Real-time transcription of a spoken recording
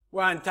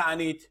We're on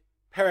Taanit,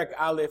 Perek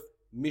Aleph,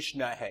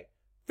 Mishnah Hey.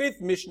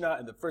 Fifth Mishnah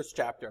in the first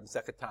chapter of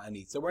Masechet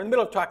Taanit. So we're in the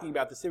middle of talking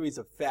about the series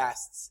of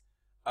fasts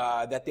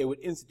that they would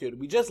institute.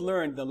 We just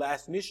learned in the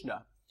last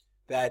Mishnah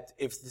that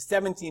if the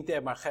 17th day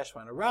of Mar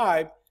Cheshvan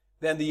arrived,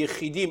 then the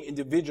Yechidim,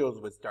 individuals,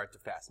 would start to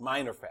fast,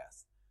 minor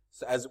fast.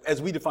 So as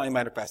we define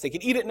minor fast, they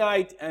could eat at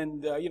night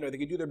and they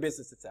could do their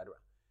business, etc.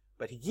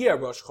 But here,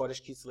 Rosh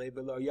Chodesh Kislev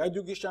below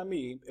Yadu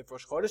Gishamim, if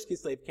Rosh Chodesh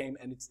Kislev came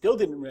and it still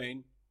didn't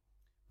rain,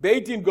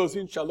 Beit Din goes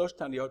in Shalosh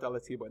Taniyot al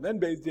Tzibur. And then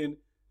Beit Din,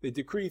 they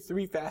decree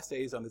 3 fast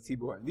days on the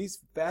Tzibur. And these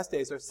fast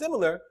days are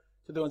similar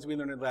to the ones we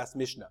learned in the last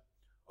Mishnah.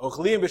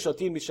 Ochlim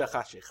v'shotim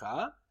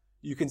mishachashecha.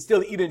 You can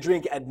still eat and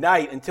drink at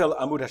night until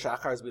Amud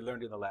HaShachar, as we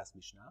learned in the last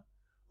Mishnah.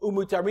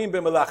 Umutarim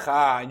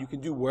b'melacha, and you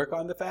can do work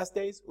on the fast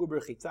days.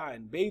 Uberchitza,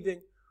 and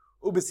bathing.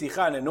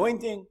 Ubesicha, and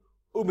anointing.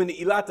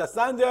 Ubeni'ilat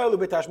asandel,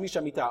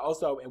 ubetashmish hamita,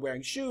 also in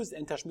wearing shoes,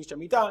 and tashmish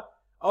hamita,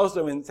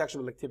 also in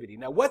sexual activity.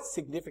 Now, what's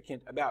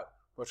significant about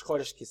Rosh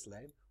Chodesh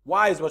Kislev?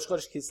 Why is Rosh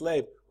Chodesh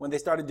Kislev when they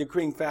started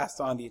decreeing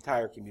fasts on the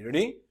entire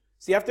community?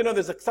 So you have to know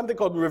there's something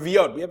called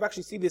Reviot. We have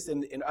actually seen this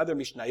in other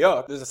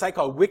Mishnayot. There's a site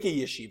called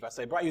Wiki Yeshiva.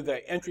 So I brought you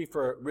the entry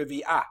for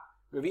Revi'ah.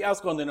 Revi'ah is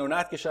called the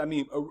Nonat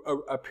Geshamim,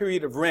 a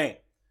period of rain.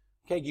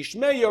 Okay,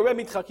 Gishmei Yoreh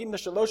Mitchakim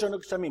Nashalosh Anu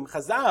Geshamim.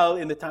 Chazal,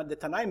 in the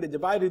Tanaim, they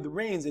divided the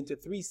rains into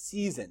 3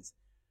 seasons.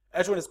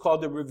 Each one is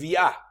called the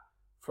Revi'ah.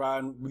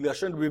 From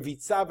Lashon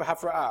Revitza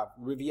v'Hafra'ah.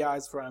 Revi'ah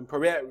is from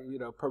Periyah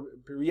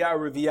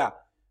Revi'ah.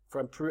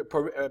 From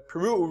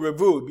Peru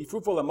Revu, be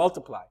fruitful and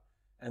multiply.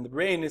 And the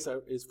rain is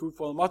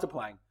fruitful and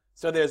multiplying.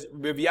 So there's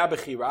Reviyah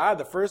Bechira,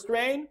 the first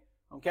rain,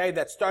 okay,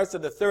 that starts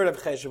at the 3rd of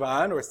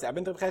Cheshvan, or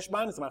 7th of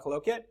Cheshvan, it's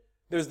Machloket.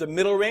 There's the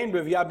middle rain,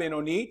 Reviyah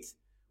Benonit,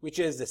 which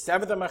is the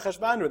 7th of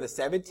Cheshvan, or the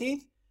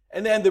 17th.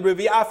 And then the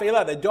Reviyah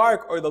Feila, the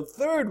dark, or the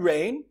 3rd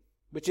rain,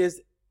 which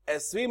is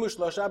Esrim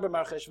Ushlosha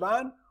B'Mar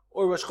Cheshvan,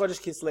 or Rosh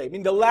Chodesh Kislev. I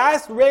mean, the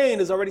last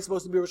rain is already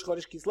supposed to be Rosh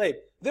Chodesh Kislev.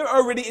 They're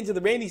already into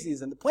the rainy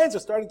season. The plants are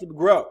starting to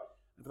grow.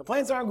 If the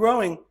plants aren't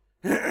growing,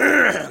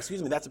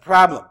 excuse me, that's a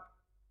problem.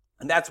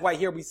 And that's why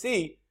here we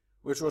see,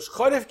 which Rosh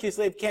Chodesh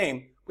Kislev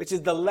came, which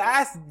is the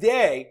last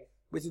day,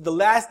 of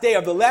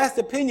the last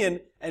opinion,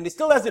 and it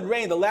still hasn't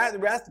rained,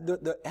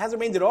 it hasn't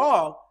rained at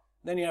all,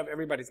 then you have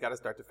everybody's got to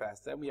start to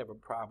fast. Then we have a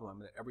problem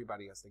that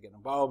everybody has to get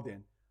involved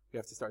in. We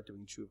have to start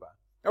doing tshuva.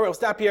 All right, we'll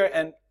stop here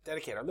and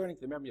dedicate our learning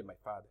to the memory of my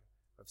father,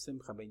 Rav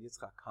Simcha ben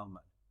Yitzchak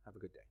Kalman. Have a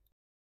good day.